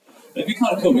It'd be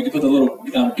kind of cool. We could put the little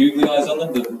googly eyes on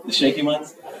them, the shaky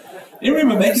ones. You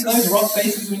remember making those rock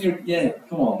faces when you're... Yeah,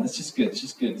 come on. It's just good. It's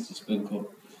just good. It's just really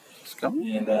cool. Let's go.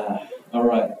 And, all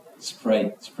right. Let's pray.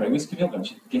 Let's pray. Where's Camille gone?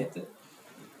 She gets it.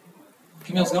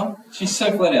 Camille's gone? She's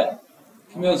so flat out.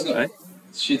 Camille's got...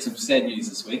 She had some sad news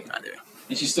this week. I do.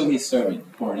 And she's still here serving,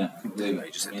 pouring out. I couldn't believe it.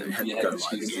 You just I had mean, to you go had the live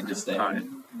excuses to again. just stay Right.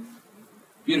 home.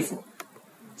 Beautiful.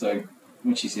 So,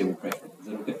 when she's here, we'll pray for her. Is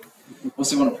that okay?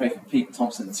 Also want to pray for Pete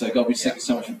Thompson. So, God, we thank you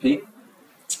so much for Pete.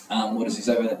 What is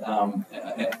he over,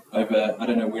 I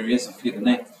don't know where he is, I forget the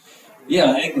name.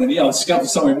 Yeah, England. Yeah, I was going for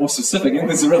somewhere more specific.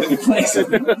 England's a really good place. So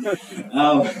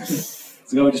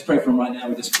God, we just pray for him right now.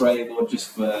 We just pray, Lord, just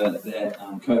for that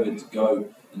COVID to go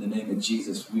in the name of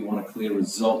Jesus. We want a clear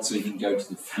result so he can go to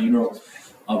the funeral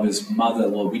of his mother,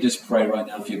 Lord. We just pray right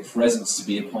now for your presence to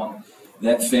be upon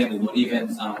that family, Lord.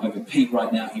 Even over Pete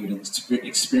right now, he would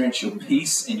experience your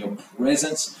peace and your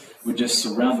presence. We're just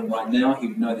surrounded right now. He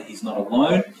would know that he's not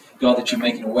alone. God, that you're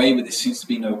making a way where there seems to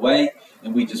be no way.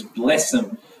 And we just bless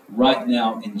him right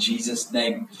now in Jesus'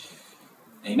 name.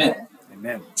 Amen.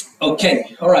 Amen.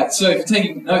 Okay, all right. So if you're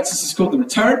taking notes, this is called The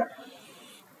Return.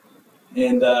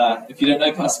 And if you don't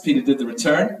know, Pastor Peter did The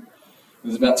Return. It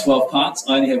was about 12 parts.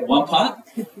 I only had one part.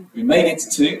 We made it to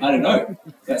 2. I don't know.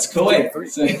 That's cool.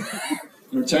 So The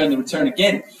Return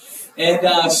again.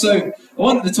 And so I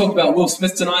wanted to talk about Will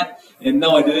Smith tonight. And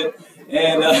no, I didn't.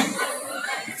 And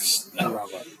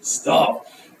stop.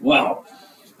 Wow.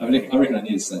 I reckon I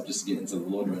need to stop just to get into the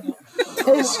Lord right now.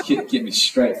 Just get me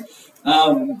straight.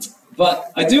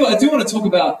 But I do want to talk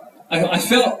about, I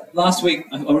felt last week,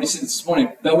 I already said this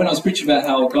morning, but when I was preaching about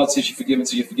how God says you're forgiven,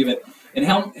 so you're forgiven, and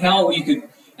how you could,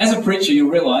 as a preacher,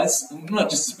 you'll realize, not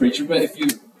just as a preacher, but if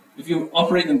you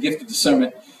operate in the gift of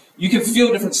discernment, you can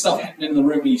feel different stuff happening in the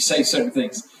room when you say certain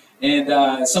things.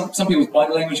 And some people's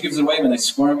body language gives it away when they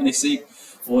squirm when they see,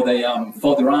 or they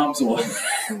fold their arms, or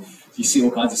you see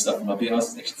all kinds of stuff from up here. I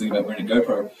was actually thinking about wearing a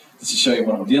GoPro just to show you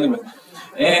what I'm dealing with.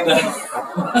 And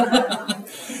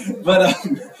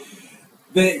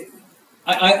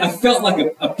I felt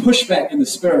like a pushback in the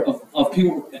spirit of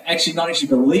people actually not actually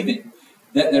believing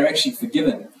that they're actually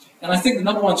forgiven. And I think the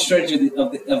number one strategy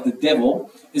of the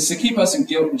devil is to keep us in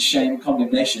guilt and shame and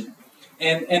condemnation.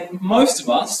 And most of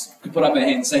us could put up our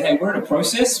hand and say, hey, we're in a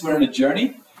process, we're in a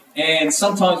journey, and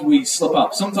sometimes we slip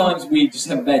up. Sometimes we just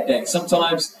have a bad day.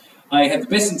 Sometimes I have the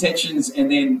best intentions, and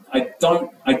then I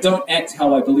don't act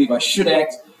how I believe I should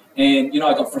act, and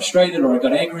I got frustrated or I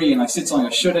got angry and I said something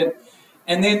I shouldn't.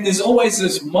 And then there's always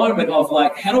this moment of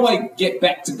like, how do I get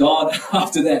back to God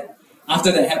after that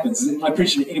happens? Am I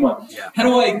preaching to anyone? Yeah. How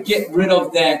do I get rid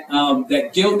of that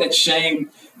that guilt, that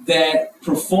shame, that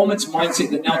performance mindset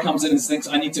that now comes in and thinks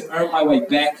I need to earn my way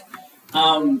back?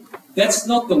 That's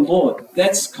not the Lord.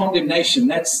 That's condemnation.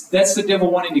 That's the devil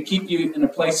wanting to keep you in a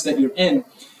place that you're in.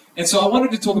 And so I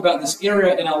wanted to talk about this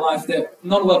area in our life that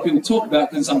not a lot of people talk about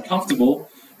because it's uncomfortable.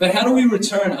 But how do we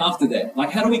return after that?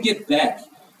 Like, how do we get back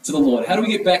to the Lord? How do we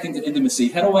get back into intimacy?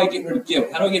 How do I get rid of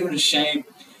guilt? How do I get rid of shame?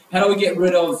 How do I get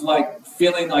rid of like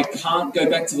feeling I can't go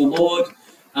back to the Lord?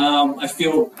 I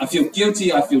feel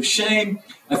guilty. I feel shame.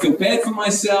 I feel bad for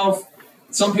myself.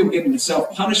 Some people get into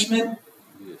self-punishment.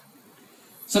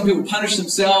 Some people punish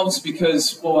themselves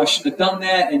because, well, I shouldn't have done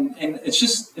that, and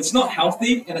it's not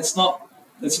healthy, and it's not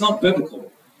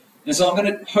biblical. And so I'm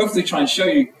going to hopefully try and show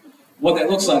you what that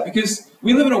looks like, because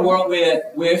we live in a world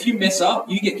where if you mess up,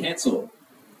 you get cancelled.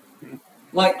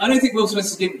 Like, I don't think Will Smith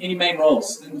is getting any main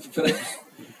roles,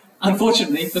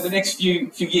 unfortunately, for the next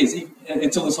few years,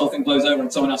 until this whole thing blows over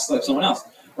and someone else slaps someone else,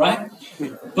 right?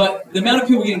 But the amount of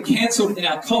people getting cancelled in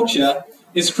our culture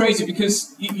is crazy,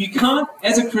 because you can't,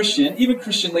 as a Christian, even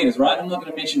Christian leaders, right? I'm not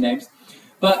going to mention names,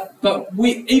 but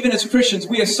we, even as Christians,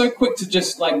 we are so quick to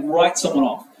just like write someone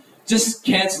off, just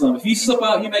cancel them. If you slip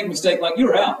out, you make a mistake, like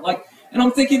you're out. Like, and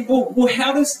I'm thinking, well,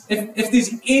 how does, if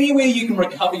there's anywhere you can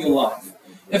recover your life,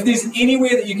 if there's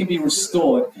anywhere that you can be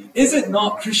restored, is it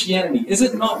not Christianity? Is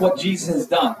it not what Jesus has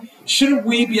done? Shouldn't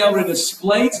we be able to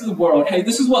display to the world, hey,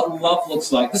 this is what love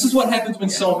looks like. This is what happens when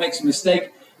someone makes a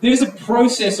mistake. There's a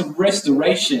process of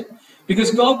restoration,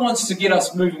 because God wants to get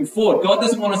us moving forward. God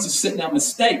doesn't want us to sit in our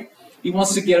mistake. He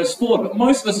wants to get us forward. But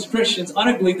most of us as Christians, I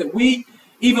don't believe that we,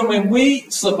 even when we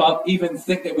slip up, even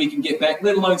think that we can get back,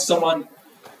 let alone someone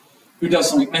who does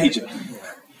something major.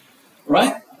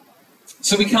 Right?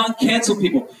 So we can't cancel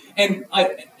people. And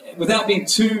without being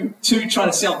too trying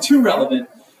to sound too relevant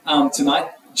tonight,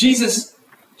 Jesus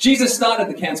started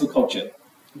the cancel culture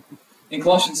in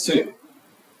Colossians 2.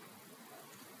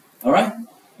 All right?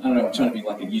 I don't know, I'm trying to be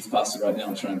like a youth pastor right now.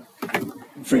 I'm trying to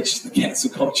preach the cancel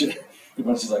culture.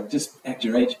 Everyone's just like, just act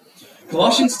your age.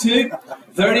 Colossians 2,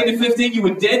 13 to 15, you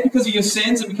were dead because of your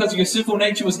sins and because of your sinful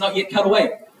nature was not yet cut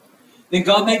away. Then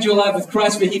God made you alive with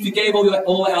Christ, where he forgave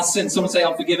all our sins. Someone say,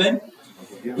 I'm forgiven.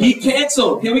 He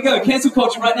cancelled. Here we go. Cancel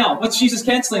culture right now. What's Jesus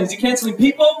cancelling? Is he cancelling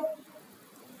people?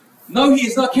 No, he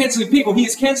is not cancelling people. He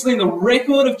is cancelling the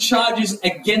record of charges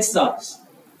against us.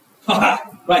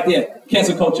 Right there.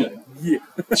 Cancel culture. Yeah.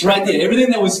 It's right there.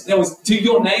 Everything that was to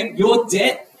your name, your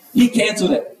debt, he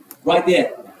cancelled it. Right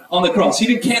there. On the cross. He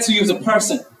didn't cancel you as a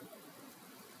person.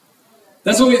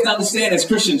 That's what we have to understand as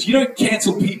Christians. You don't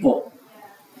cancel people.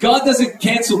 God doesn't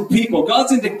cancel people.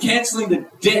 God's into cancelling the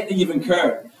debt that you've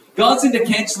incurred. God's into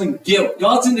cancelling guilt.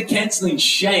 God's into cancelling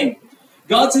shame.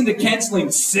 God's into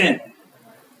cancelling sin.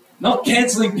 Not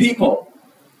cancelling people.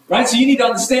 Right? So you need to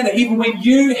understand that even when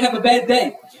you have a bad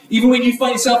day, even when you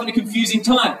find yourself in a confusing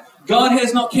time, God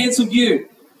has not cancelled you.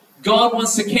 God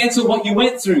wants to cancel what you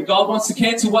went through. God wants to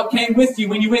cancel what came with you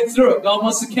when you went through it. God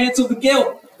wants to cancel the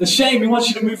guilt, the shame. He wants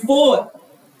you to move forward.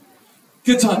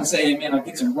 Good time to say amen. I'll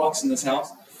get some rocks in this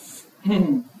house.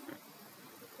 I'm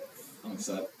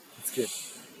excited. That's good.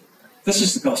 That's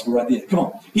just the gospel right there. Come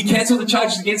on. He cancelled the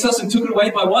charges against us and took it away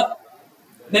by what?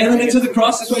 Nailing it to the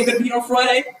cross. That's why you're going to be here on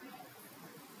Friday.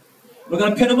 We're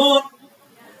going to pin them on.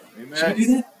 Amen. Should we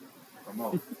do that? Come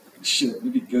on. Should.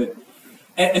 It'd be good.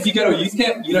 And if you go to a youth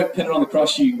camp, you don't pin it on the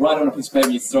cross. You write it on a piece of paper,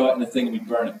 you throw it in a thing, and we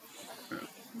burn it.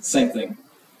 Same thing.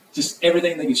 Just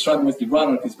everything that you're struggling with, you write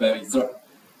on a piece of paper, you throw it.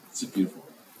 It's just beautiful.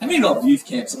 How many love youth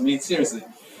camps? I mean, seriously.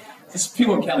 Just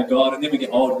people encounter God, and then we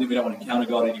get old, and then we don't want to encounter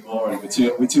God anymore, and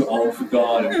we're too old for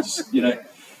God, and we just,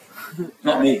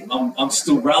 not me. I'm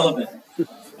still relevant.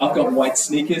 I've got white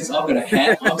sneakers. I've got a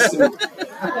hat.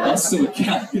 I'm still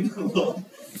encountering the Lord.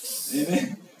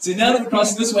 Amen. So now that the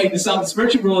cross is this way, he disarmed the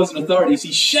spiritual rulers and authorities.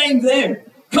 He shamed them.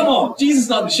 Come on. Jesus is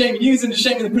not ashamed. He was into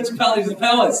shaming the principalities and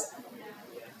powers.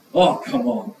 Oh, come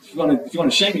on. If you want to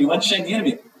shame me, why don't you shame the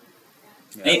enemy?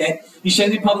 Yeah. Amen. He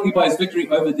shamed them publicly by his victory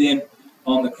over them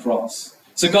on the cross.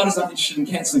 So God is not interested in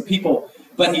cancelling people,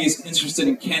 but he is interested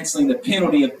in cancelling the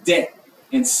penalty of debt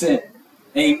and sin.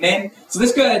 Amen. So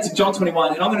let's go to John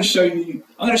 21, and I'm going to show you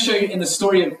in the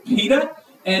story of Peter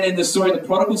and in the story of the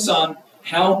prodigal son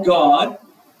how God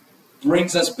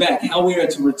brings us back, how we are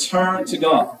to return to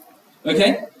God.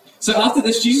 Okay? So after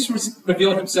this, Jesus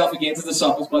revealed himself again to the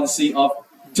disciples by the Sea of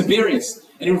Tiberias.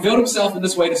 And he revealed himself in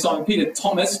this way to Simon Peter,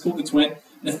 Thomas, called the twin,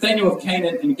 Nathanael of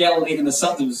Canaan in Galilee, and the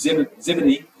sons of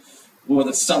Zebedee, or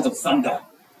the sons of thunder.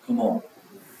 Come on.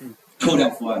 Cool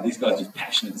down fire. These guys are just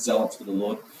passionate zealots for the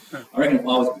Lord. I reckon if I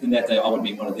was in that day, I would have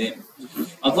been one of them.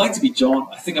 I'd like to be John.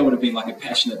 I think I would have been like a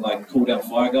passionate, cool down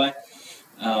fire guy.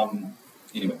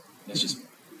 Anyway, that's just me.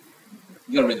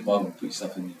 You got to read the Bible and put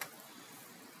yourself in there.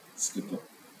 It's a good book.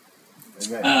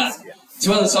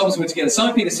 Two other disciples were together.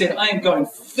 Simon Peter said, I am going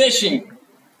fishing.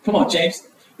 Come on, James.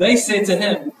 They said to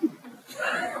him,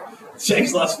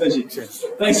 James loves fishing.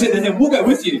 They said to him, we'll go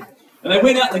with you. And they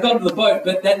went out and they got into the boat,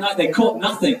 but that night they caught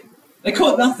nothing. They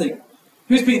caught nothing.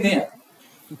 Who's been there?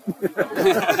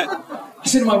 I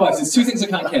said to my wife, there's two things I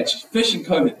can't catch. Fish and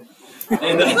COVID.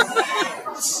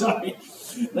 And, sorry.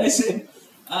 They said,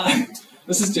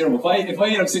 this is terrible. If I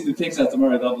end up sending the text out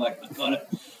tomorrow, I'm like, I got it.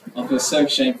 I feel so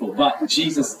shameful. But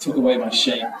Jesus took away my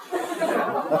shame.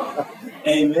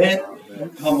 Amen.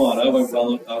 Come on, I'm going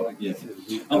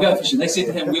fishing. They said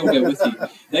to him, we will go with you.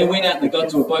 They went out and they got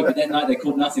to a boat, but that night they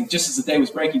caught nothing. Just as the day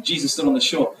was breaking, Jesus stood on the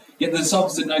shore. Yet the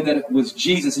disciples didn't know that it was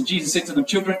Jesus. And Jesus said to them,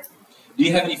 children, do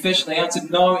you have any fish? And they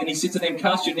answered, no. And he said to them,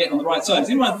 cast your net on the right side. Does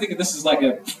anyone think this is like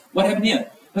what happened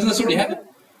here? Hasn't this already happened?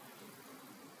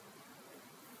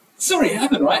 It's already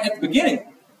happened, right? At the beginning.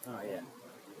 Oh, yeah.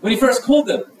 When he first called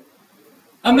them.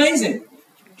 Amazing. Can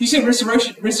you see the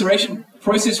restoration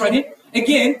process right here?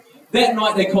 Again, that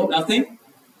night they caught nothing.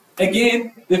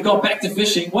 Again, they've gone back to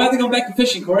fishing. Why have they gone back to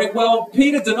fishing, Corey? Well,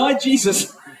 Peter denied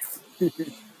Jesus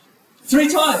 3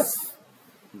 times.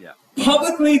 Yeah.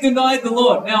 Publicly denied the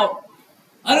Lord. Now,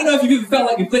 I don't know if you've ever felt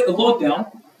like you've let the Lord down.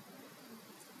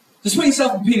 Just put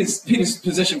yourself in Peter's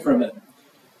position for a minute.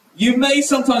 You may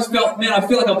sometimes felt, man, I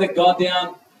feel like I've let God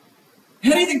down.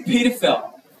 How do you think Peter felt?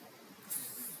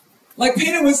 Like,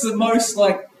 Peter was the most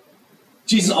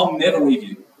Jesus, I'll never leave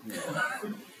you.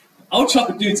 I'll chop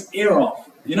a dude's ear off.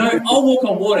 I'll walk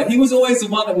on water. He was always the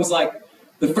one that was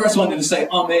the first one to say,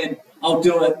 oh man, I'll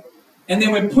do it. And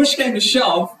then when push came to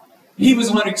shove, he was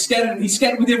the one who scattered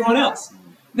with everyone else.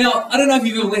 Now, I don't know if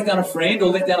you've ever let down a friend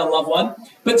or let down a loved one,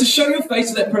 but to show your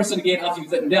face to that person again after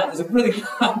you've let them down is a really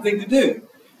hard thing to do.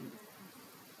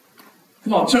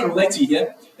 Come on, I'm trying to relate to you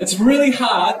here. It's really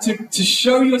hard to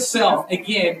show yourself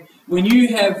again when you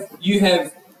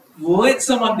have let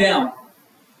someone down.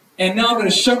 and now I'm going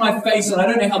to show my face, and I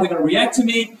don't know how they're going to react to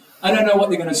me. I don't know what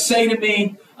they're going to say to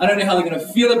me. I don't know how they're going to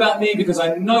feel about me, because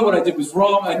I know what I did was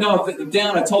wrong. I know I've let them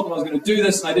down. I told them I was going to do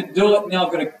this, and I didn't do it. Now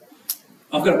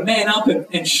I've got to man up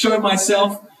and show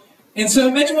myself. And so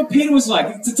imagine what Peter was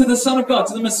like to the Son of God,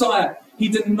 to the Messiah. He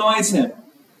denies him.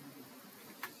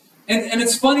 And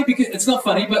it's funny, because it's not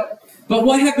funny, but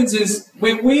what happens is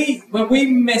when we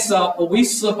mess up, or we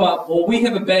slip up, or we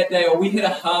have a bad day, or we hit a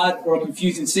hard or a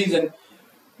confusing season,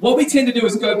 what we tend to do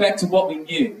is go back to what we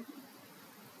knew.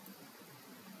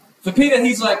 For Peter,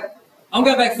 he's like, I'm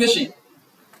going back fishing.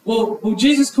 Well,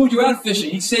 Jesus called you out fishing.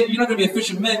 He said, you're not going to be a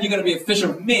fisher of men, you're going to be a fisher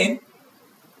of men.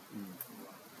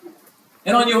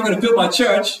 And on you, I'm going to build my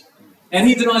church. And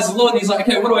he denies the Lord, and he's like,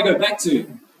 okay, what do I go back to?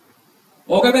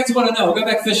 Well, I'll go back to what I know. I'll go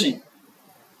back fishing.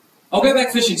 I'll go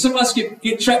back fishing. Some of us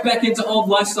get trapped back into old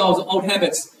lifestyles, old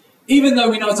habits, even though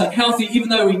we know it's unhealthy, even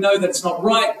though we know that it's not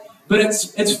right, but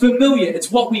it's familiar.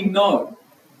 It's what we know.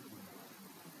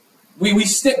 We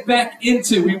step back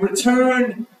into, we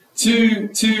return to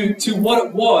what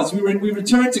it was. We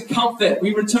return to comfort.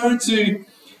 We return to,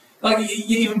 like,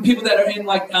 even people that are in,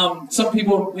 like, some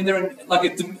people, when they're in like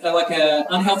a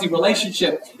unhealthy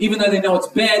relationship, even though they know it's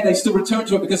bad, they still return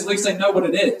to it because at least they know what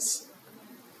it is.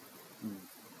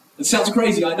 It sounds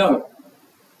crazy, I know.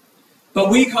 But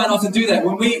we quite often do that.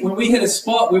 When we hit a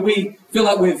spot where we feel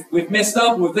like we've messed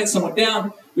up, we've let someone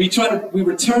down, we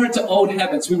return to old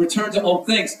habits, we return to old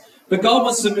things. But God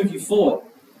wants to move you forward.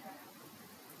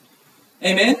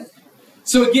 Amen?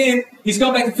 So again, he's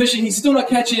gone back to fishing, he's still not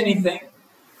catching anything.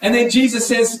 And then Jesus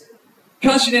says,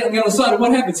 cast your net on the other side. And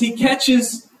what happens? He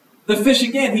catches the fish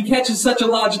again. He catches such a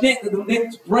large net that the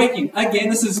net's breaking. Again,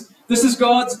 this is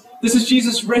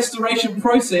Jesus' restoration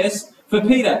process for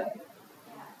Peter.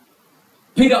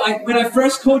 Peter, when I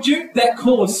first called you, that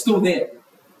call is still there.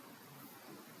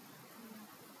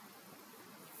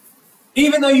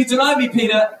 Even though you denied me,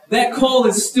 Peter, that call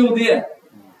is still there.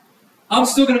 I'm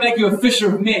still going to make you a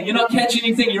fisher of men. You're not catching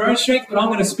anything in your own strength, but I'm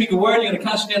going to speak a word. You're going to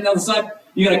cast it down the other side.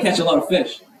 You're going to catch a lot of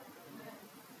fish.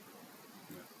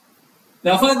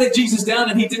 Now, if I let Jesus down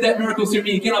and he did that miracle through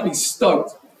me again, I'd be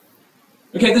stoked.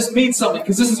 Okay, this means something,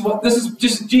 because this is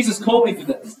just Jesus called me for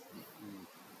this.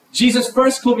 Jesus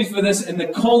first called me for this, and the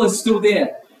call is still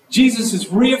there. Jesus is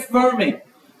reaffirming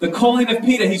the calling of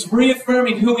Peter. He's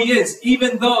reaffirming who he is,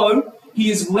 even though he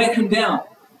has let him down.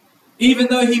 Even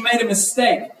though he made a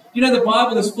mistake. You know, the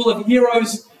Bible is full of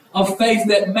heroes of faith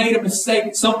that made a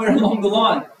mistake somewhere along the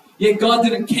line. Yet God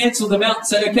didn't cancel them out and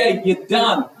say, okay, you're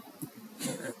done.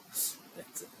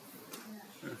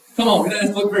 Come on, we don't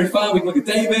have to look very far. We can look at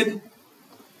David.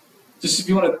 Just if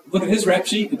you want to look at his rap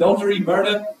sheet, adultery,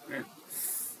 murder.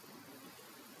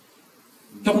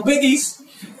 Couple biggies.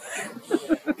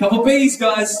 Couple biggies,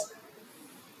 guys.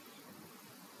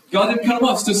 God didn't cut him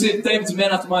off. Still said David's a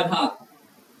man after my own heart.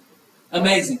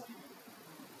 Amazing.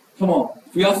 Come on.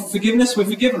 If we offer forgiveness, we're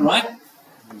forgiven, right?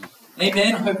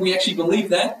 Amen. I hope we actually believe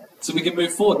that so we can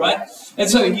move forward, right? And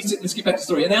so he said, let's get back to the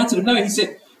story. And they answered him, no. He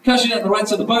said, cast it out on the right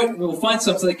side of the boat and we will find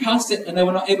some. So they cast it and they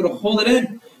were not able to haul it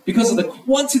in because of the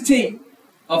quantity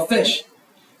of fish.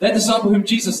 That disciple whom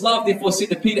Jesus loved therefore said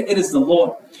to Peter, it is the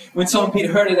Lord. When Simon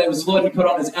Peter heard that it was the Lord, he put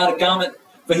on his outer garment,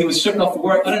 for he was stripping off for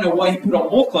work. I don't know why he put on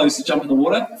more clothes to jump in the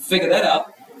water. Figure that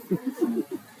out.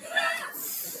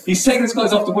 He's taking his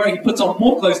clothes off to work, he puts on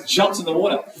more clothes, jumps in the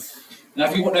water. Now,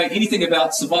 if you want to know anything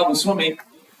about survival swimming,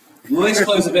 less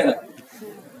clothes are better.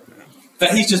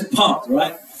 But he's just pumped,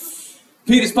 right?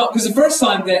 Peter's pumped, because the first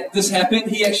time that this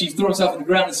happened, he actually threw himself on the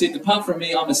ground and said, depart from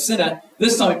me, I'm a sinner.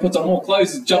 This time he puts on more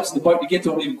clothes and jumps in the boat to get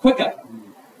to him even quicker.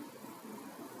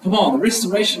 Come on, the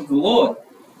restoration of the Lord.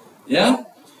 Yeah?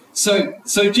 So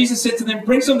Jesus said to them,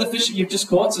 bring some of the fish that you've just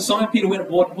caught. So Simon Peter went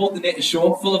aboard and hauled the net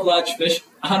ashore, full of large fish,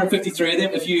 153 of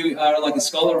them. If you are like a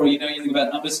scholar or you know anything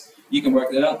about numbers, you can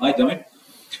work that out. I don't.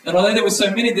 And although there were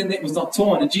so many, the net was not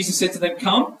torn. And Jesus said to them,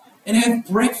 come and have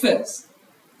breakfast.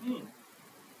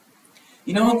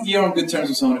 You know, you're on good terms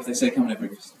with someone if they say, come and have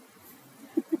breakfast.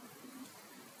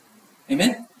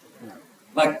 Amen?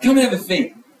 Like, come and have a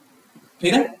feed.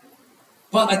 Peter?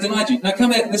 But I denied you. No, come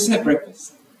let's have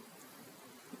breakfast.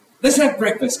 Let's have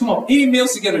breakfast. Come on, eating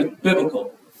meals together is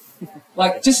biblical.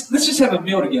 Like, let's just have a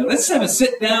meal together. Let's have a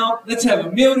sit down. Let's have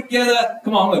a meal together.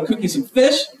 Come on, I'm going to cook you some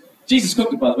fish. Jesus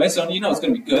cooked it, by the way, so you know it's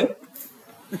going to be good.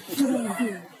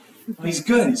 Oh, he's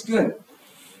good, he's good.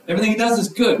 Everything he does is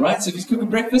good, right? So if he's cooking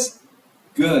breakfast,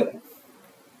 good.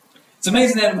 It's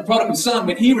amazing that in the prodigal son,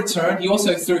 when he returned, he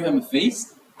also threw him a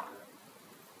feast.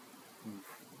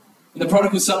 When the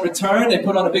prodigal son returned, they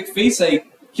put on a big feast. They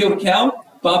killed a cow,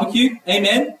 barbecue,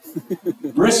 amen.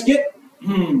 Brisket,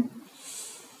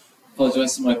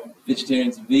 Apologise to my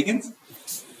vegetarians and vegans.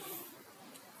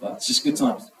 But it's just good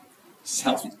times. It's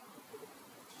healthy.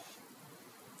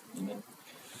 Amen.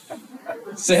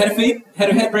 So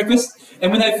had breakfast.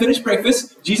 And when they finished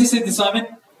breakfast, Jesus said to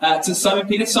Simon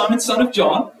Peter, Simon, son of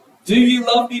John, do you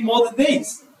love me more than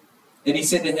these? And he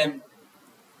said to him,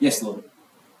 yes, Lord.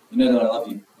 You know that I love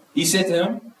you. He said to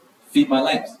him, feed my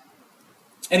lambs.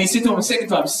 And he said to him a second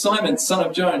time, Simon, son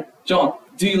of John,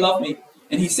 do you love me?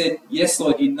 And he said, yes,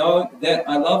 Lord, you know that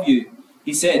I love you.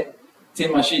 He said,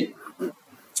 tend my sheep.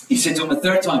 He said to him a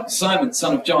third time, Simon,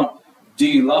 son of John, do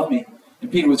you love me? And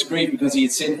Peter was grieved because he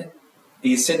had said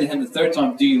to him the third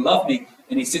time, do you love me?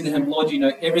 And he said to him, Lord, you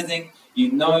know everything.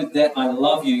 You know that I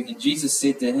love you. And Jesus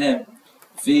said to him,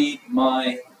 feed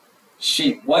my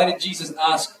sheep. Why did Jesus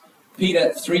ask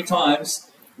Peter 3 times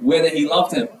whether he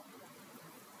loved him?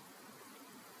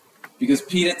 Because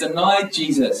Peter denied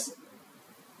Jesus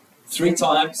 3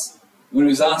 times when he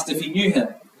was asked if he knew him.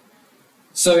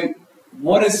 So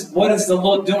what is the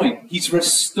Lord doing? He's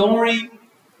restoring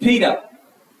Peter.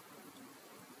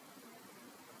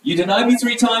 You denied me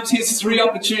 3 times, here's 3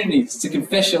 opportunities to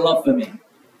confess your love for me.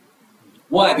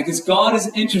 Why? Because God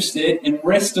is interested in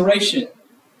restoration.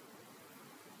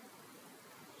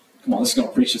 Come on, let's go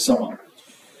and preach to someone.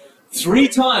 3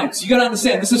 times. You got to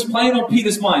understand, this is playing on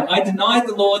Peter's mind. I denied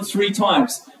the Lord 3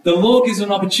 times. The Lord gives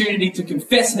an opportunity to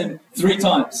confess him 3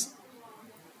 times.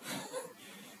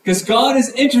 Because God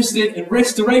is interested in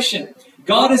restoration.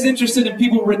 God is interested in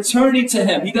people returning to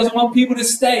him. He doesn't want people to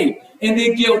stay in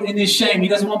their guilt, in their shame. He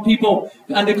doesn't want people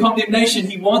under condemnation.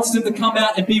 He wants them to come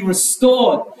out and be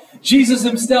restored. Jesus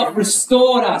himself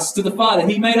restored us to the Father.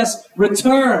 He made us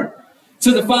return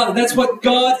to the Father. That's what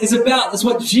God is about. That's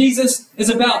what Jesus is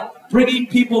about. Bringing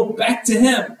people back to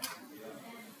him.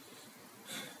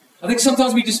 I think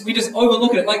sometimes we just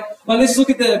overlook it. Like let's look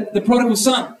at the prodigal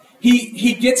son.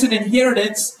 He gets an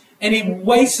inheritance and he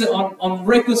wastes it on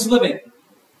reckless living.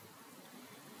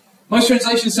 Most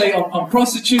translations say on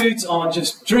prostitutes, on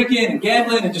just drinking and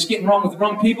gambling and just getting wrong with the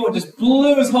wrong people, and just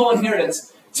blew his whole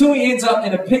inheritance till he ends up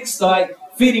in a pigsty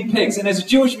feeding pigs. And as a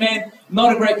Jewish man,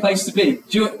 not a great place to be.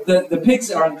 The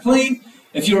pigs are unclean.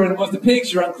 If you're with the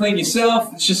pigs, you're unclean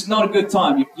yourself. It's just not a good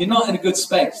time. You're not in a good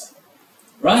space.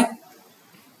 Right?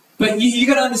 But you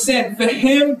got to understand, for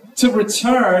him to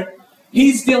return,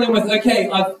 he's dealing with, okay,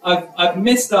 I've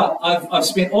messed up. I've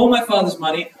spent all my father's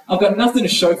money. I've got nothing to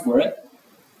show for it.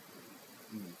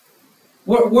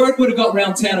 Word would have got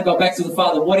round town and got back to the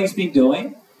father what he's been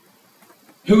doing,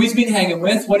 who he's been hanging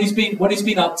with, what he's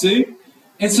been up to.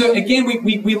 And so again,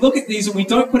 we look at these and we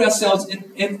don't put ourselves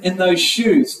in those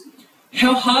shoes.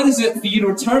 How hard is it for you to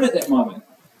return at that moment?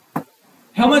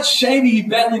 How much shame are you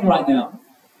battling right now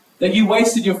that you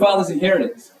wasted your father's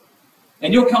inheritance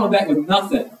and you're coming back with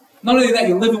nothing? Not only that,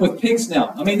 you're living with pigs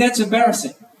now. I mean, that's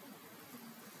embarrassing.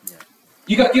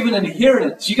 You got given an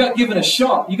inheritance. You got given a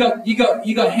shot. You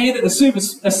got handed a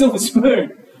silver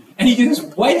spoon, and you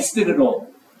just wasted it all.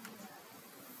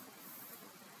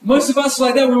 Most of us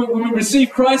like that when we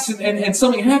receive Christ and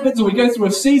something happens, or we go through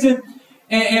a season,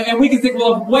 and we can think,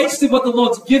 well, I've wasted what the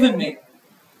Lord's given me.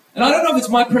 And I don't know if it's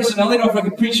my personality, or if I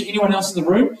could preach to anyone else in the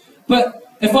room, but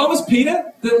if I was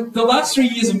Peter, the last 3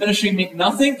 years of ministry meant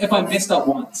nothing if I messed up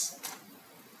once.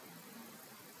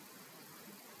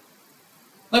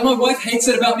 Like, my wife hates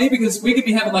it about me because we could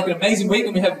be having like an amazing week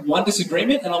and we have one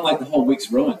disagreement and I'm like, the whole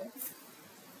week's ruined.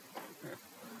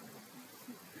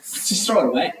 Just throw it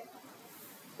away.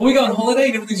 Or we go on holiday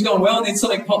and everything's going well and then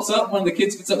something pops up, one of the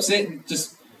kids gets upset and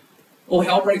just all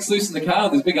hell breaks loose in the car,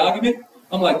 there's a big argument.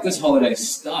 I'm like, this holiday's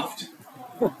stuffed.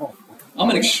 I'm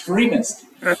an extremist.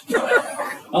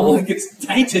 I'm like, it's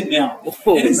tainted now.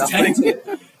 It is tainted.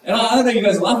 And I don't know you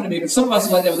guys are laughing at me, but some of us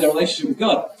are like that with our relationship with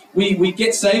God. We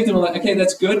get saved and we're like, okay,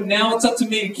 that's good. Now it's up to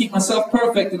me to keep myself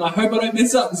perfect and I hope I don't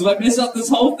mess up. Because if I mess up, this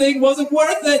whole thing wasn't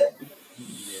worth it.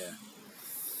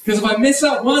 Because if I mess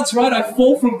up once, right, I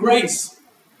fall from grace.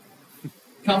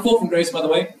 Can't fall from grace, by the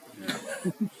way.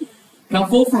 Can't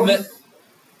fall from it.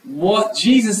 What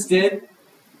Jesus did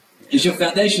is your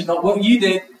foundation, not what you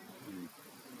did.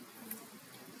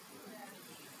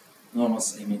 No one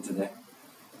wants to amen to that.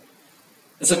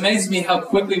 It's amazed me how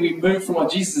quickly we move from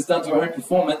what Jesus has done to our own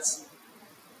performance.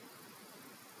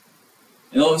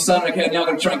 And all of a sudden, okay, now I'm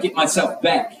going to try and get myself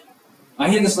back. I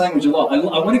hear this language a lot.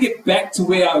 I want to get back to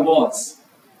where I was.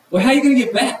 Well, how are you going to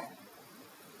get back?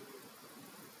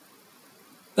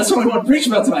 That's what I want to preach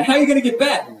about tonight. How are you going to get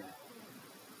back?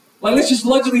 Like, let's just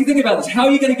logically think about this. How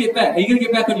are you going to get back? Are you going to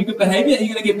get back on your good behavior? Are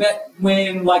you going to get back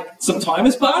when, like, some time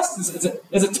has passed? Is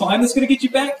it time that's going to get you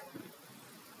back?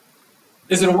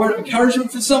 Is it a word of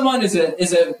encouragement for someone? Is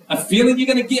it a feeling you're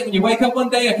going to get when you wake up one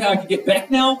day? Okay, I can get back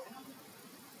now.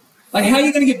 Like, how are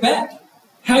you going to get back?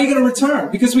 How are you going to return?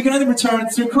 Because we can only return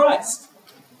through Christ.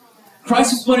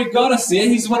 Christ is the one who got us there.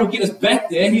 He's the one who will get us back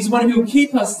there. He's the one who will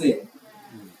keep us there.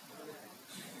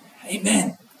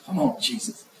 Amen. Come on,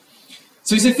 Jesus.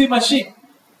 So he said, feed my sheep.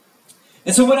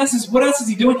 And so what else is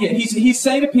he doing here? He's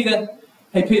saying to Peter,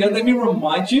 hey, Peter, let me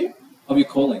remind you of your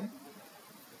calling.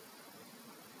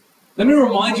 Let me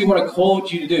remind you what I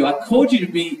called you to do. I called you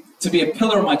to be a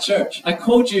pillar of my church. I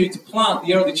called you to plant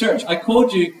the early church. I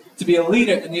called you to be a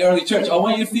leader in the early church. I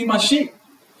want you to feed my sheep.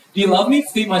 Do you love me?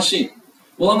 Feed my sheep.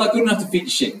 Well, I'm not good enough to feed your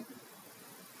sheep.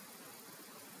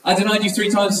 I denied you 3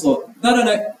 times, Lord.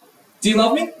 No. Do you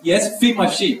love me? Yes, feed my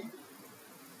sheep.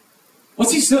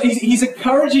 What's he still? He's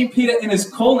encouraging Peter in his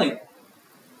calling.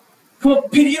 Come on,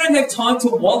 Peter, you don't have time to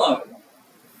wallow.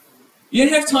 You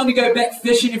don't have time to go back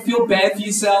fishing and feel bad for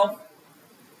yourself.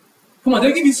 Come on,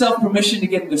 don't give yourself permission to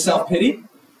get into self-pity.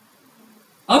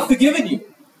 I've forgiven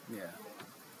you. Yeah.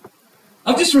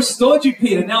 I've just restored you,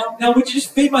 Peter. Now would you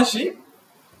just feed my sheep?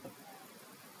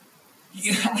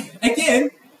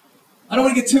 Again, I don't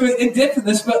want to get too in-depth in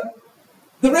this, but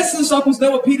the rest of the disciples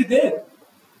know what Peter did.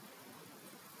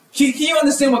 Can you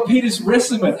understand what Peter's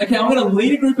wrestling with? Okay, I'm going to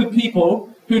lead a group of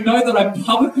people who know that I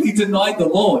publicly denied the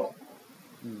Lord.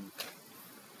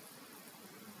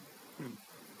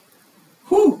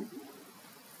 Whew.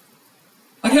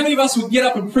 Like, how many of us would get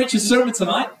up and preach a sermon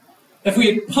tonight if we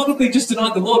had publicly just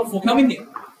denied the Lord before coming here?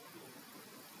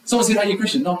 Someone said, "Are you a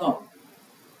Christian?" No, I'm not.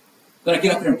 Then I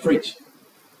get up there and preach.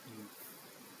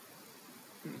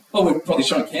 Well, we're probably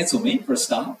trying to cancel me for a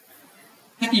start.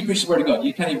 How can you preach the word of God?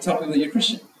 You can't even tell people that you're a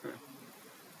Christian.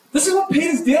 This is what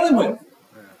Peter's dealing with.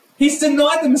 He's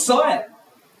denied the Messiah.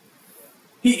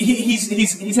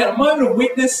 He's had a moment of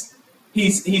weakness.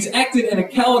 He's acted in a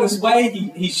cowardice way.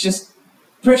 He's just,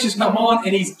 pressure's come on,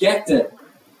 and he's gapped it.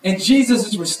 And Jesus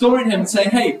is restoring him and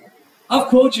saying, hey, I've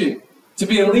called you to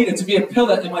be a leader, to be a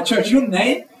pillar in my church. Your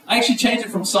name, I actually changed it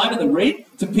from Simon the Reed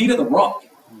to Peter the Rock.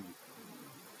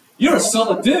 You're a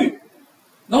solid dude.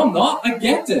 No, I'm not. I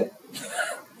gapped it.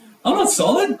 I'm not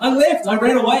solid. I left. I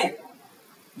ran away.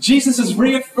 Jesus is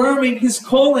reaffirming his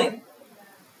calling.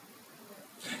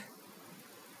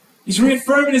 He's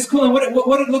reaffirming his calling. What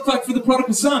did it look like for the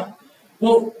prodigal son?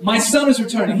 Well, my son is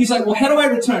returning. He's like, well, how do I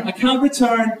return? I can't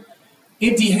return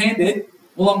empty-handed.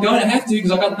 Well, I'm going to have to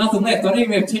because I've got nothing left. I don't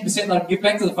even have 10% that I can give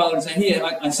back to the Father and say, here,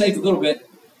 I saved a little bit.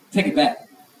 Take it back.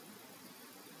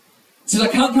 He says, I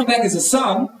can't come back as a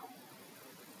son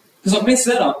because I've messed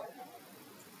that up.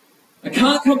 I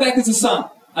can't come back as a son.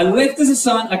 I left as a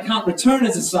son. I can't return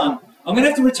as a son. I'm going to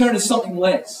have to return as something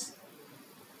less.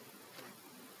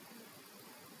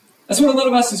 That's what a lot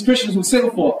of us as Christians will settle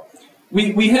for.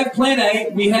 We have plan A.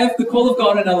 We have the call of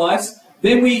God in our lives.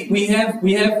 Then we have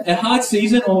a hard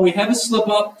season or we have a slip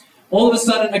up. All of a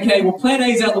sudden, okay, well, plan A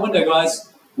is out the window,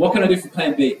 guys. What can I do for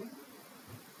plan B?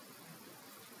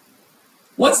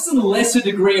 What's the lesser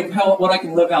degree of what I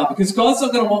can live out? Because God's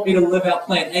not going to want me to live out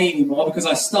plan A anymore because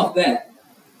I stuffed that.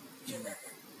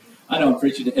 I know I'm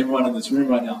preaching to everyone in this room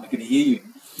right now. I can hear you.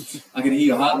 I can hear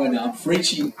your heart right now. I'm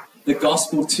preaching the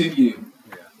gospel to you.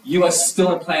 You are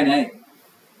still in plan A.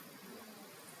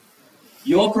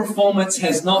 Your performance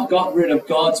has not got rid of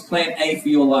God's plan A for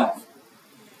your life.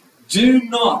 Do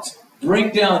not bring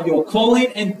down your calling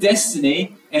and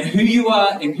destiny and who you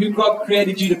are and who God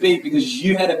created you to be because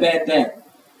you had a bad day.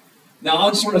 Now, I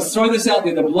just want to throw this out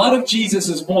there. The blood of Jesus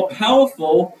is more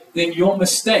powerful than your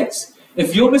mistakes.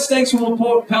 If your mistakes were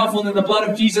more powerful than the blood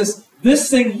of Jesus,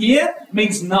 this thing here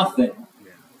means nothing.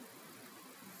 Yeah.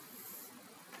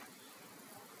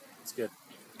 That's good.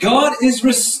 God is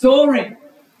restoring.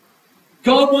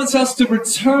 God wants us to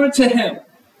return to Him.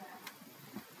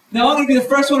 Now, I'm going to be the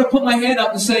first one to put my hand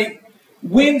up and say,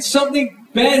 when something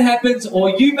bad happens or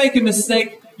you make a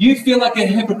mistake, you feel like a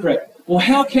hypocrite. Well,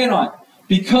 how can I?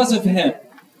 Because of Him.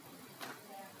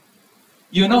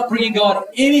 You're not bringing God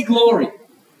any glory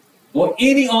or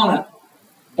any honor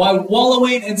by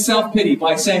wallowing in self-pity,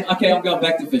 by saying, okay, I'm going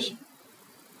back to fishing.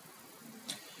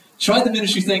 Tried the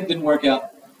ministry thing, didn't work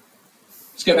out.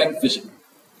 Let's go back to fishing.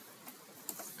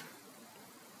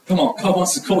 Come on, God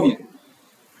wants to call you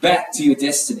back to your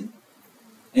destiny.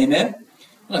 Amen?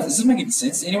 Does this make any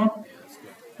sense to anyone?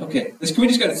 Okay, can we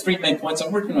just go to 3 main points?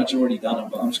 I'm pretty much already done them,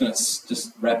 but I'm just going to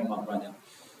just wrap them up right now.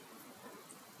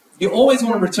 You always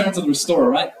want to return to the restorer,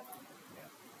 right?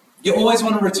 You always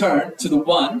want to return to the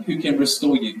one who can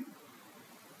restore you.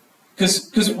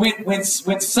 Because when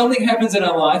something happens in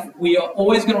our life, we are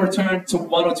always going to return to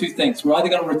one or two things. We're either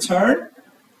going to return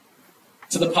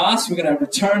to the past. We're going to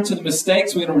return to the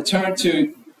mistakes. We're going to return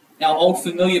to our old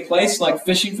familiar place, like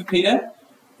fishing for Peter.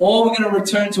 Or we're going to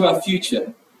return to our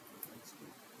future,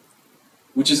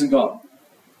 which is in God.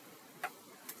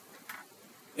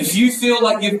 If you feel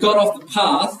like you've got off the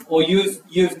path or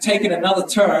you've taken another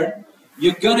turn,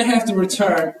 you're going to have to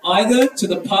return either to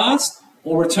the past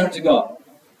or return to God.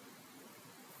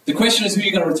 The question is who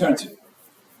you're going to return to.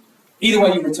 Either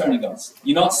way, you return to God.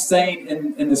 You're not staying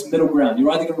in this middle ground. You're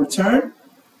either going to return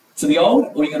to the old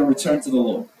or you're going to return to the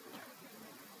Lord.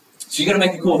 So you're going to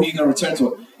make a call who you're going to return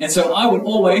to. And so I would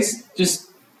always, just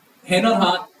hand on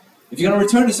heart, if you're going to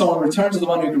return to someone, return to the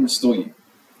one who can restore you.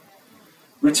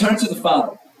 Return to the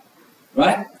Father.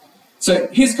 Right? So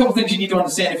here's a couple things you need to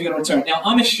understand if you're going to return. Now,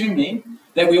 I'm assuming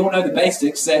that we all know the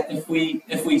basics, that if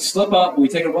we slip up or we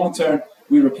take a wrong turn,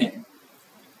 we repent.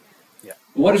 Yeah.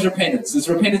 What is repentance? Is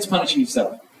repentance punishing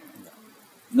yourself?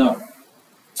 No.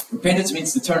 Repentance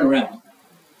means to turn around.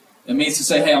 It means to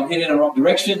say, hey, I'm heading in the wrong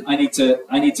direction. I need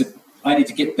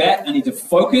to get back. I need to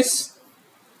focus.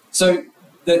 So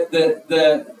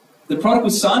the prodigal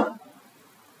son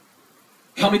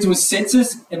coming to his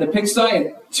senses in the pigsty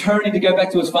and turning to go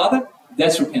back to his father,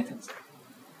 that's repentance.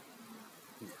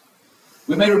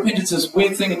 We've made repentance this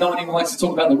weird thing and no one even likes to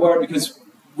talk about the word because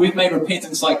we've made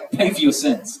repentance like pay for your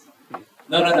sins.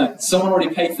 No. Someone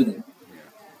already paid for them.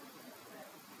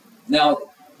 Now,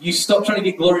 you stop trying to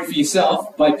get glory for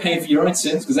yourself by paying for your own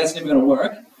sins because that's never going to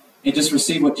work, and just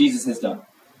receive what Jesus has done.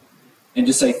 And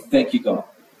just say, thank you, God.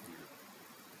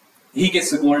 He gets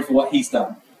the glory for what he's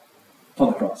done upon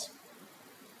the cross.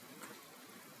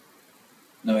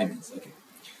 No amens. Okay.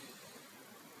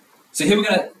 So here we're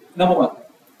going to, number one,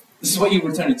 this is what you're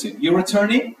returning to. You're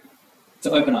returning to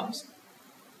open arms.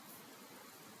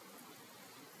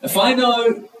 If I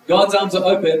know God's arms are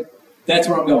open, that's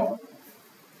where I'm going.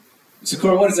 So,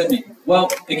 Cora, what does that mean? Well,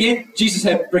 again, Jesus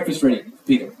had breakfast ready for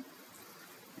Peter.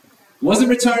 He wasn't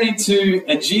returning to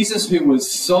a Jesus who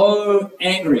was so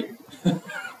angry.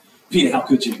 Peter, how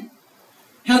could you?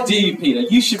 How dare you, Peter?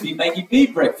 You should be making me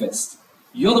breakfast.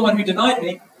 You're the one who denied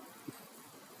me.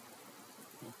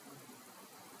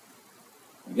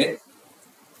 Okay.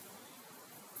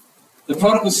 The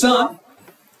prodigal son,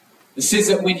 it says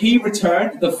that when he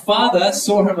returned, the father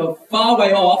saw him a far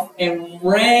way off and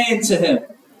ran to him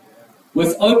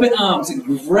with open arms and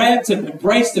grabbed him,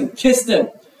 embraced him, kissed him.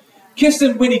 Kissed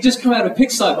him when he just come out of a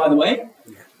pigsty, by the way.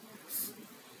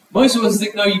 Most of us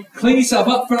think, no, you clean yourself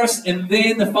up first and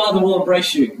then the Father will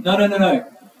embrace you. No.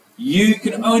 You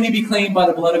can only be cleaned by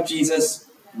the blood of Jesus.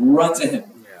 Run to him.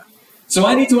 Yeah. So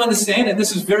I need to understand, and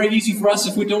this is very easy for us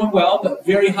if we're doing well, but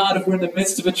very hard if we're in the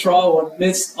midst of a trial or in the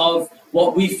midst of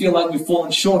what we feel like we've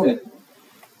fallen short in.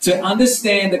 To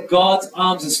understand that God's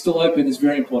arms are still open is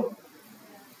very important.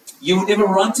 You will never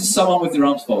run to someone with their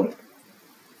arms folded.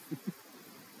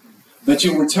 But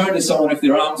you'll return to someone if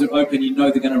their arms are open, you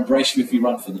know they're going to embrace you if you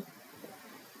run for them.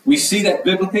 We see that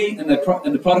biblically in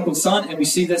the prodigal son, and we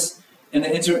see this in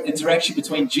the interaction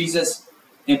between Jesus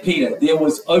and Peter. There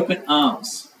was open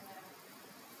arms.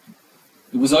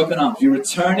 It was open arms. You're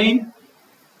returning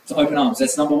to open arms.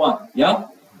 That's number one. Yeah?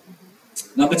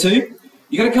 Number two,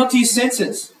 you got to come to your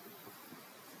senses.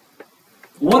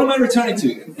 What am I returning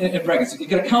to? In brackets, you've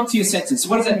got to come to your senses. So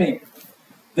what does that mean?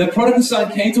 The prodigal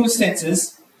son came to his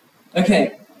senses.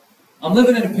 Okay, I'm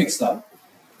living in a pigsty.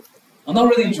 I'm not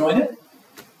really enjoying it.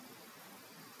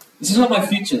 This is not my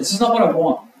future. This is not what I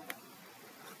want.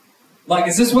 Like,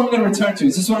 is this what I'm going to return to?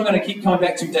 Is this what I'm going to keep coming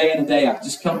back to day in and day out?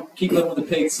 Just keep living with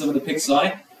the pigs, live with the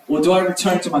pigsty? Or do I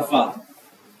return to my Father?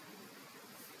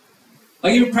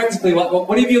 Like, even practically, like,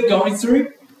 whatever you're going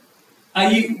through,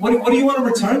 what do you want to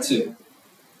return to?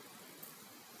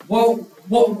 Well,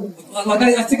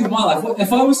 I think of my life.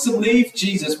 If I was to leave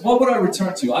Jesus, what would I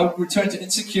return to? I would return to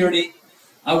insecurity.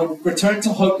 I would return to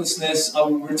hopelessness. I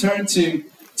would return to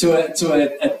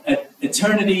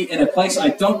eternity in a place I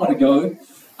don't want to go.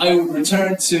 I would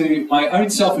return to my own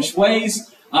selfish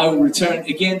ways. I would return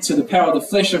again to the power of the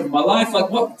flesh over my life. Like,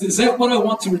 what is that? What I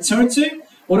want to return to,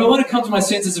 or do I want to come to my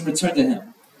senses and return to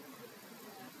Him?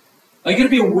 Are you going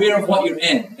to be aware of what you're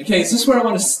in? Okay, is this where I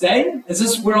want to stay? Is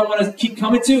this where I want to keep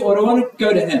coming to? Or do I want to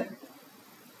go to Him?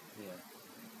 Yeah.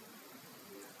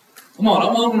 Come on, I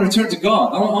want to return to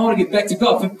God. I want to get back to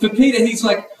God. For Peter, he's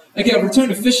like, okay, I've returned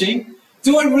to fishing.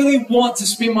 Do I really want to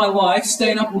spend my life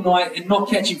staying up all night and not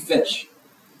catching fish?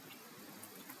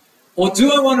 Or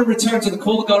do I want to return to the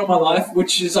call of God in my life,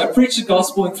 which is I preach the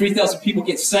gospel and 3,000 people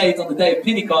get saved on the day of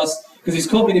Pentecost because He's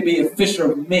called me to be a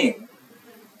fisher of men?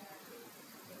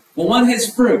 Well, one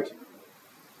has fruit.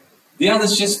 The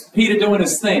other's just Peter doing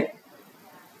his thing.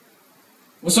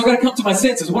 Well, so I've got to come to my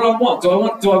senses. What do I want? Do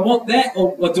I want that,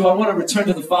 or do I want to return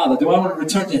to the Father? Do I want to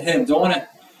return to Him? Do I want to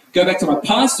go back to my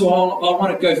past, or I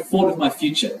want to go forward with my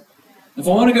future? If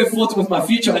I want to go forward with my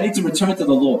future, I need to return to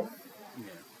the Lord.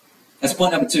 That's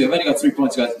point number 2. I've only got 3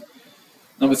 points, guys.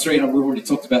 Number 3, and we've already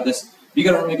talked about this. You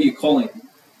got to remember your calling.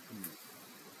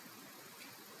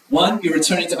 1, you're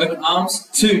returning to open arms.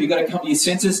 2, you got to come to your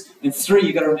senses. And 3,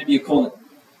 you got to remember your calling.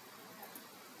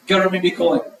 You got to remember your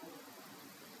calling.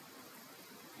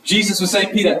 Jesus was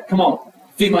saying, Peter, come on,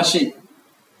 feed my sheep.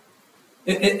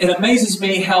 It amazes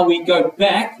me how we go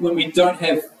back when we don't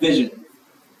have vision.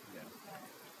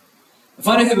 If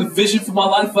I don't have a vision for my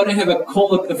life, if I don't have a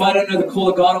call, if I don't know the call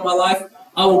of God on my life,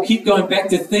 I will keep going back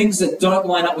to things that don't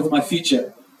line up with my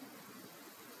future.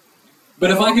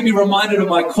 But if I can be reminded of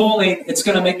my calling, it's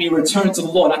going to make me return to the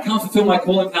Lord. I can't fulfill my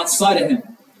calling outside of Him.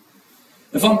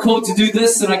 If I'm called to do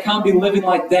this, then I can't be living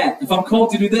like that. If I'm called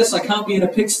to do this, I can't be in a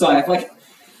pigsty.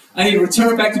 I need to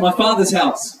return back to my Father's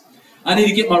house. I need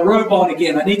to get my robe on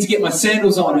again. I need to get my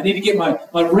sandals on. I need to get my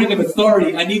ring of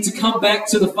authority. I need to come back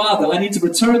to the Father. I need to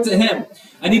return to Him.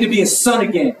 I need to be a son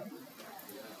again.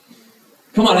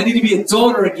 Come on, I need to be a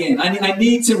daughter again. I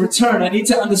need to return. I need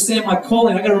to understand my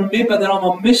calling. I've got to remember that I'm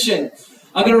on mission.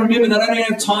 I've got to remember that I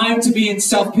don't have time to be in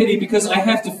self-pity because I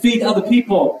have to feed other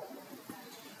people.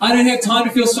 I don't have time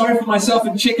to feel sorry for myself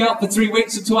and check out for 3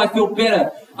 weeks until I feel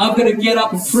better. I've got to get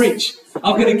up and preach.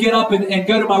 I've got to get up and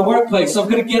go to my workplace. I've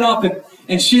got to get up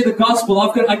and share the gospel.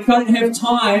 I can't have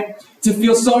time to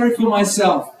feel sorry for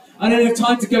myself. I don't have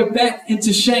time to go back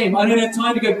into shame. I don't have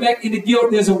time to go back into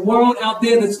guilt. There's a world out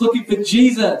there that's looking for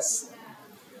Jesus.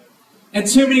 And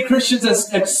too many Christians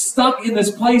are stuck in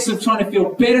this place of trying to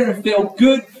feel better and feel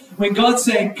good when God's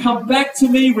saying, come back to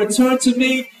me, return to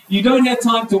me. You don't have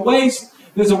time to waste.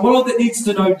 There's a world that needs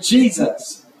to know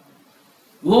Jesus.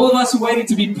 All of us are waiting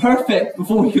to be perfect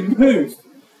before we can move.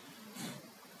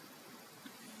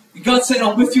 God said,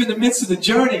 I'm with you in the midst of the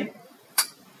journey.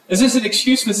 Is this an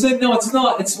excuse for sin? No, it's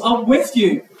not. I'm with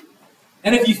you.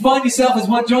 And if you find yourself, as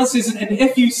 1 John says, and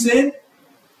if you sin,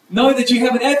 know that you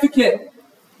have an advocate.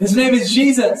 His name is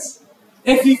Jesus.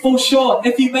 If you fall short,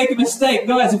 if you make a mistake,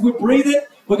 guys, if we're breathing,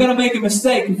 we're going to make a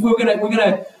mistake. If we're going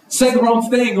to say the wrong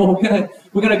thing, or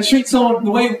we're going to treat someone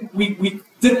the way we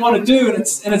didn't want to do, and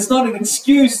it's not an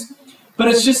excuse, but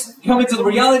it's just coming to the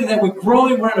reality that we're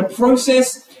growing, we're in a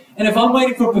process, and if I'm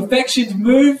waiting for perfection to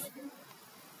move,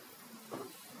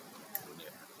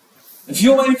 if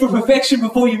you're waiting for perfection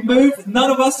before you move,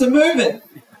 none of us are moving.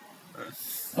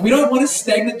 And we don't want a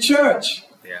stagnant church.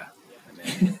 Yeah.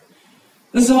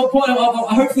 This is the whole point.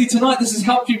 Hopefully tonight this has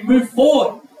helped you move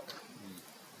forward.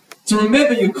 To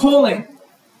remember your calling.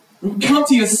 Come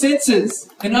to your senses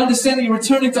and understand that you're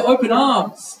returning to open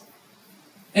arms.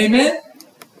 Amen?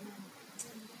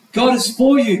 God is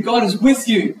for you. God is with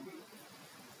you.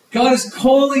 God is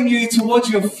calling you towards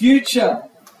your future.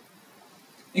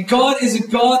 And God is a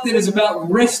God that is about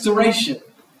restoration.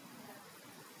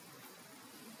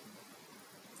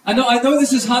 I know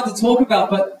this is hard to talk about,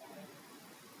 but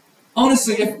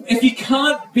honestly, if you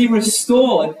can't be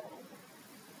restored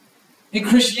in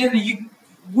Christianity,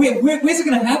 where's it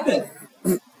going to happen?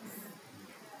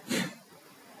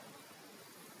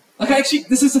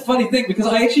 This is a funny thing, because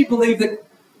I actually believe that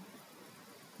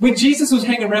when Jesus was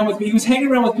hanging around with me, he was hanging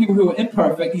around with people who were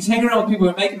imperfect. He's hanging around with people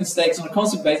who were making mistakes on a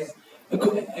constant basis.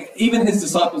 Even his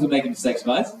disciples are making mistakes,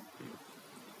 guys.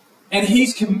 And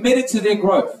he's committed to their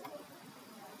growth.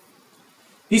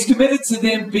 He's committed to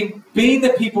them being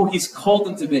the people he's called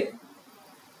them to be.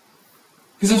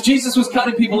 Because if Jesus was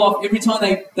cutting people off every time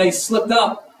they slipped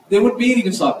up, there wouldn't be any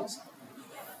disciples.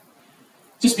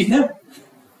 Just be him.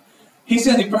 He's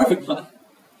the only perfect one.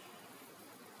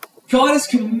 God is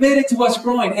committed to us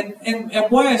growing. And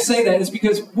why I say that is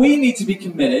because we need to be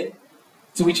committed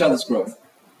to each other's growth.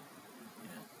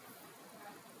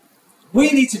 We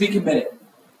need to be committed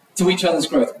to each other's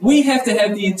growth. We have to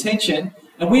have the intention,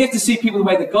 and we have to see people the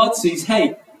way that God sees.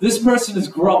 Hey, this person is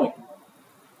growing.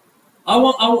 I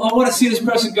want to see this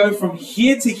person go from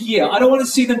here to here. I don't want to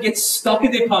see them get stuck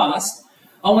in their past.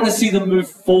 I want to see them move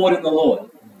forward in the Lord.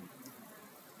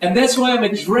 And that's why I'm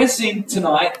addressing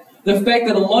tonight the fact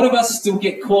that a lot of us still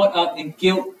get caught up in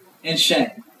guilt and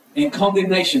shame and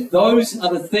condemnation. Those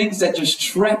are the things that just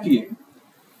trap you.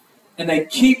 And they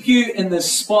keep you in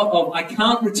this spot of, I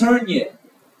can't return yet.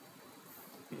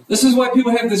 This is why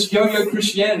people have this yo-yo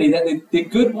Christianity, that they're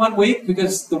good 1 week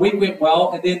because the week went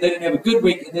well, and then they didn't have a good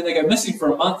week, and then they go missing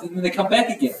for a month, and then they come back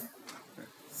again.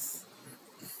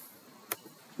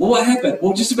 Well, what happened?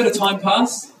 Well, just a bit of time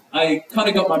passed. I kind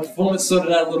of got my performance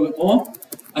sorted out a little bit more.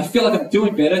 I feel like I'm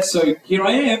doing better, so here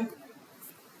I am.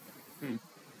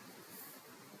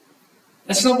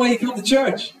 That's not why you come to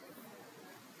church.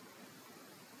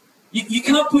 You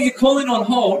can't put your calling on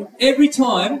hold every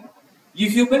time you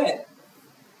feel bad.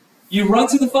 You run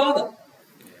to the Father.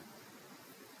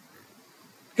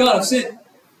 God, I've sinned.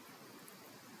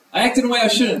 I acted in a way I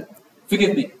shouldn't.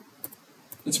 Forgive me.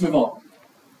 Let's move on.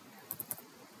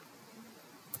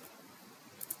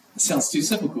 It sounds too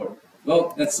simple, Corey.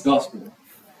 Well, that's the gospel.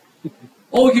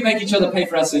 Or we can make each other pay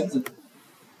for our sins. And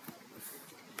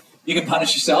you can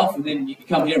punish yourself, and then you can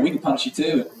come here and we can punish you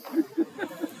too.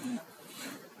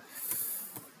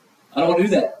 I don't want to do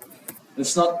that.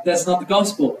 That's not the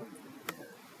gospel.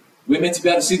 We're meant to be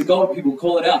able to see the gold people and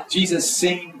call it out. Jesus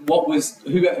seen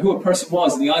who a person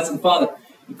was in the eyes of the Father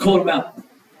and called him out.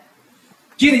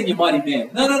 Get in, you mighty man.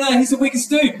 No, he's the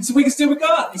weakest dude. He's the weakest dude we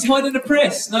got. He's hiding in the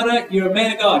press. No, you're a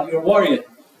man of God. You're a warrior.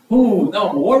 Ooh, no,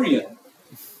 I'm a warrior.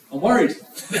 I'm worried.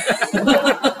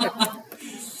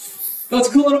 God's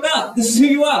calling him out. This is who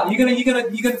you are. You're gonna.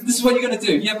 This is what you're gonna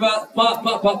do. Yeah, but.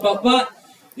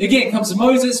 Again, comes to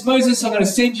Moses. Moses, I'm going to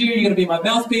send you. You're going to be my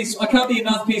mouthpiece. I can't be your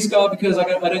mouthpiece, God, because I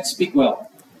don't speak well.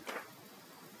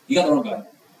 You got the wrong guy.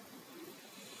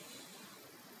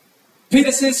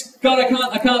 Peter says, God, I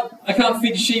can't feed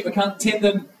your sheep. I can't tend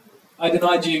them. I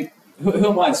denied you. Who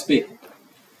am I to speak?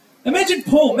 Imagine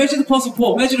Paul. Imagine the Apostle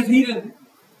Paul. Imagine if he didn't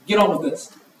get on with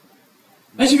this.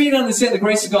 Imagine if he didn't understand the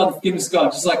grace of God, the forgiveness of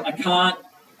God. Just like,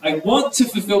 I want to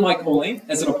fulfill my calling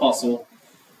as an apostle,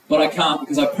 but I can't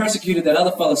because I persecuted that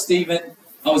other fellow, Stephen.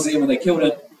 I was there when they killed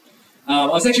him. I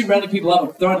was actually rounding people up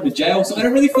and throwing them in jail, so I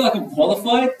don't really feel like I'm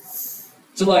qualified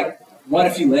to write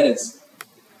a few letters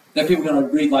that people are going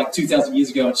to read 2,000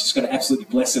 years ago and it's just going to absolutely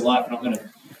bless their life, and I'm going to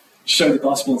show the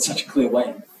gospel in such a clear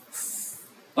way.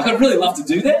 I'd really love to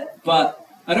do that, but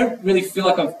I don't really feel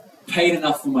like I've paid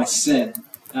enough for my sin.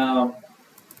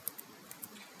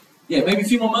 Maybe a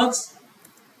few more months.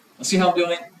 I'll see how I'm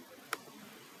doing.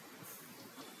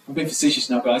 I'm being facetious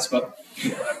now, guys, but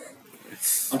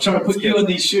I'm trying to put you in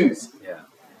these shoes. Yeah.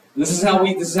 This is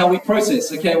how we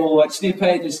process. Okay, well, I just need to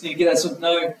pay. I just need to get that sort of.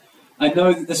 No, I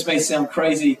know that this may sound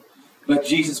crazy, but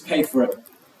Jesus paid for it.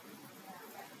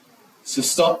 So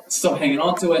stop hanging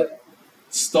on to it.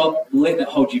 Stop letting it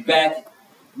hold you back.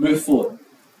 Move forward.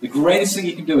 The greatest thing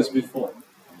you can do is move forward.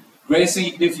 The greatest thing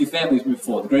you can do for your family is move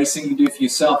forward. The greatest thing you can do for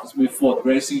yourself is move forward. The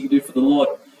greatest thing you can do for the Lord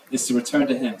is to return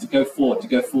to Him, to go forward,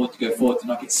 to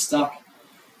not get stuck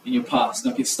in your past,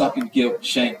 not get stuck in guilt,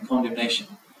 shame, condemnation.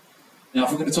 Now,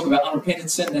 if we're going to talk about unrepentant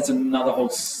sin, that's another whole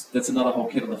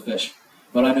kettle of fish.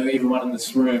 But I know everyone in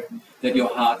this room that your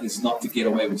heart is not to get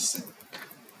away with sin.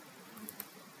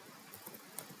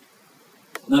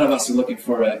 None of us are looking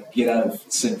for a get out of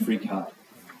sin free card.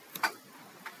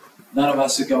 None of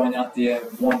us are going out there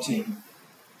wanting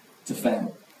to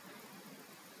fail.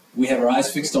 We have our eyes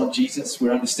fixed on Jesus.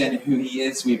 We're understanding who He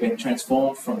is. We've been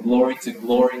transformed from glory to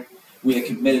glory. We are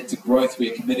committed to growth. We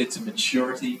are committed to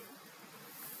maturity.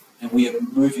 And we are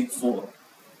moving forward.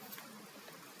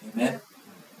 Amen?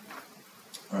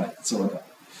 All right, that's all I got.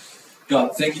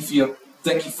 God, thank you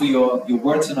for your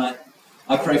word tonight.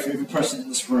 I pray for every person in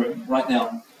this room right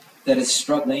now that is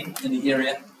struggling in the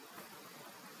area.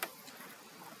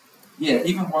 Yeah,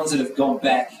 even ones that have gone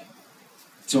back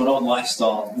to an old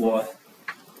lifestyle or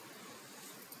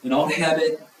an old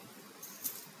habit,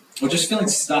 or just feeling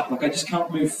stuck, I just can't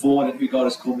move forward in who God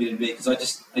has called me to be, because I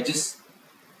just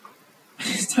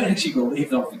don't actually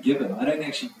believe that I'm forgiven. I don't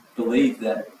actually believe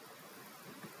that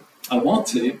I want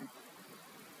to.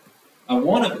 I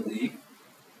want to believe,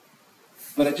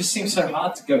 but it just seems so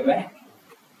hard to go back.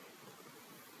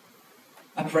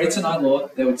 I pray tonight,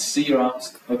 Lord, they would see your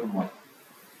arms open wide.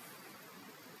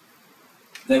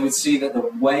 They would see that the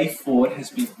way forward has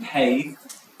been paved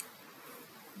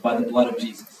by the blood of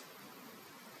Jesus.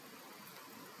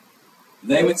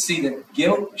 They would see that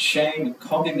guilt, shame, and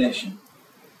condemnation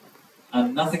are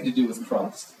nothing to do with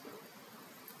Christ,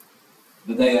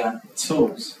 but they are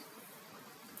tools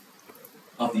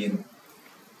of the enemy.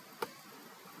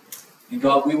 And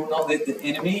God, we will not let the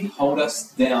enemy hold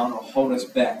us down or hold us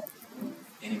back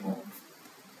anymore.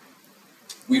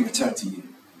 We return to you.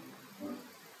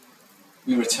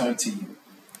 We return to you.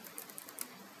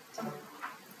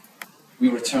 We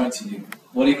return to you.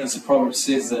 What even as the proverb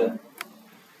says that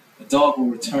a dog will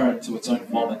return to its own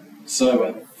vomit, so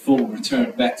a fool will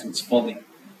return back to its folly.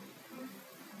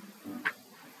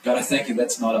 God, I thank you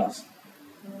that's not us.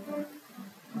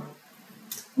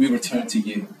 We return to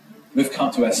you. We've come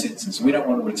to our senses. We don't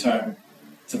want to return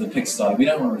to the pigsty. We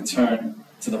don't want to return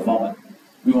to the vomit.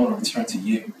 We want to return to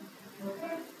you.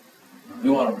 We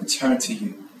want to return to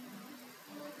you.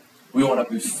 We want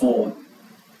to move forward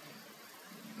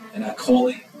in our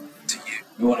calling to you.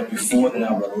 We want to move forward in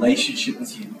our relationship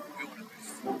with you.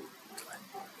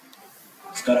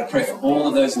 So God, I pray for all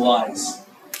of those lies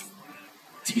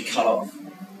to be cut off.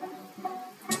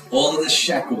 All of the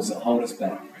shackles that hold us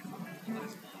back.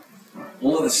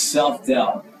 All of the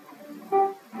self-doubt.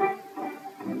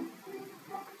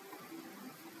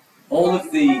 All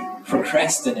of the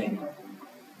procrastinating.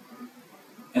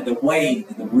 And the weight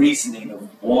and the reasoning of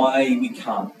why we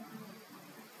can't.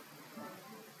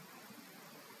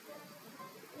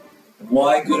 And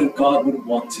why God wouldn't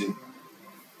want to.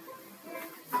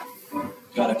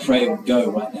 God, I pray it will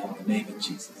go right now in the name of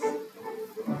Jesus.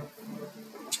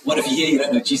 What if you're here, you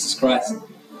don't know Jesus Christ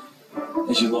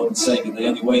as your Lord and Savior? The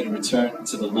only way to return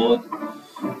to the Lord,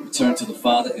 return to the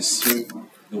Father, is through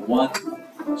the one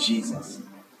Jesus.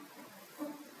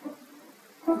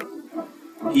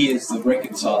 He is the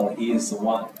reconciler. He is the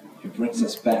one who brings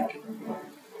us back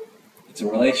into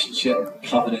a relationship,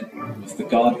 covenant with the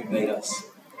God who made us.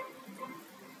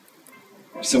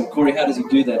 So, Corey, how does he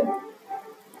do that?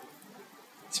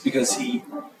 It's because he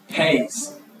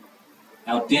pays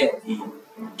our debt. He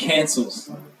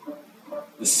cancels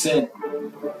the sin,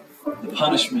 the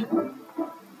punishment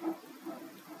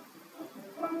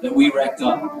that we racked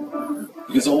up,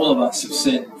 because all of us have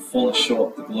sinned and fallen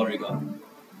short of the glory of God.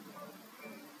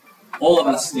 All of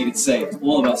us needed saved.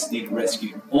 All of us needed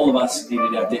rescued. All of us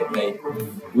needed our debt paid.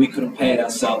 We couldn't pay it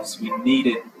ourselves. We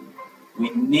needed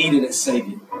a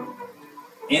Savior.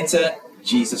 Enter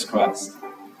Jesus Christ.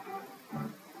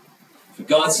 For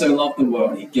God so loved the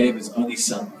world, he gave his only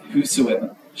Son.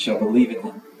 Whosoever shall believe in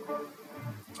him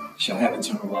shall have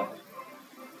eternal life.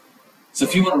 So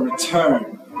if you want to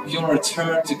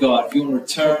return to God, if you want to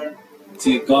return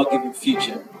to your God-given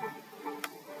future,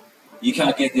 you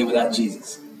can't get there without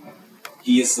Jesus.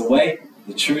 He is the way,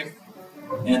 the truth,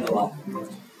 and the life.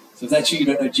 So if that's you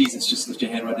don't know Jesus, just lift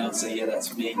your hand right now and say, yeah,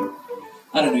 that's me.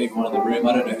 I don't know everyone in the room.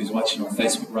 I don't know who's watching on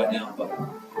Facebook right now, but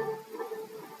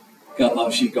God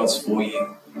loves you. God's for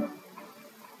you.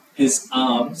 His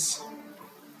arms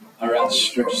are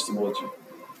outstretched towards you.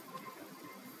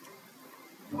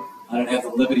 I don't have the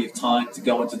liberty of time to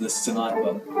go into this tonight,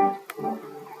 but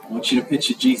I want you to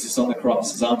picture Jesus on the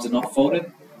cross. His arms are not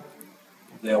folded.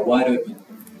 They are wide open.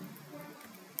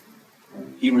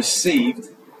 He received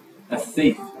a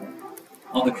thief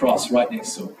on the cross right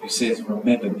next to him who says,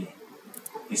 remember me.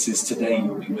 He says, today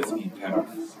you'll be with me in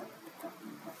paradise.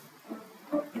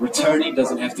 Returning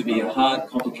doesn't have to be a hard,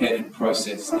 complicated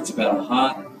process. It's about a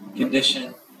heart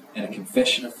condition and a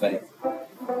confession of faith.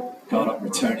 God, I'm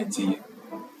returning to you.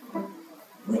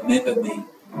 Remember me.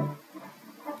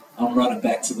 I'm running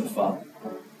back to the Father.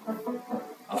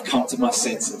 I've come to my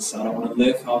senses. I don't want to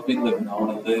live how I've been living. I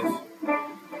want to live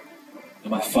in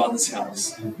my Father's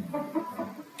house.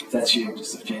 If that's you,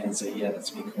 just lift your hand and say, yeah,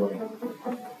 that's me, Corey.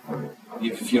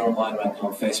 If you're online right now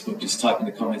on Facebook, just type in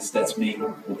the comments, that's me.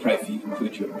 We'll pray for you,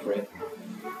 include you in prayer.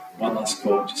 One last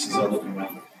call, just as I look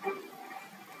around.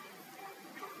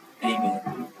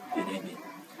 Amen and amen.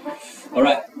 All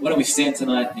right, why don't we stand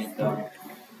tonight and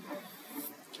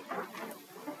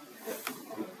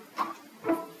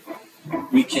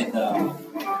we can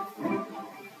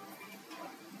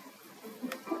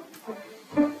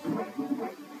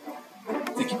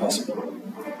thank you, Pastor.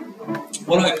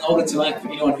 What I have an altar tonight for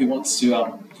anyone who wants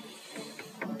to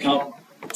come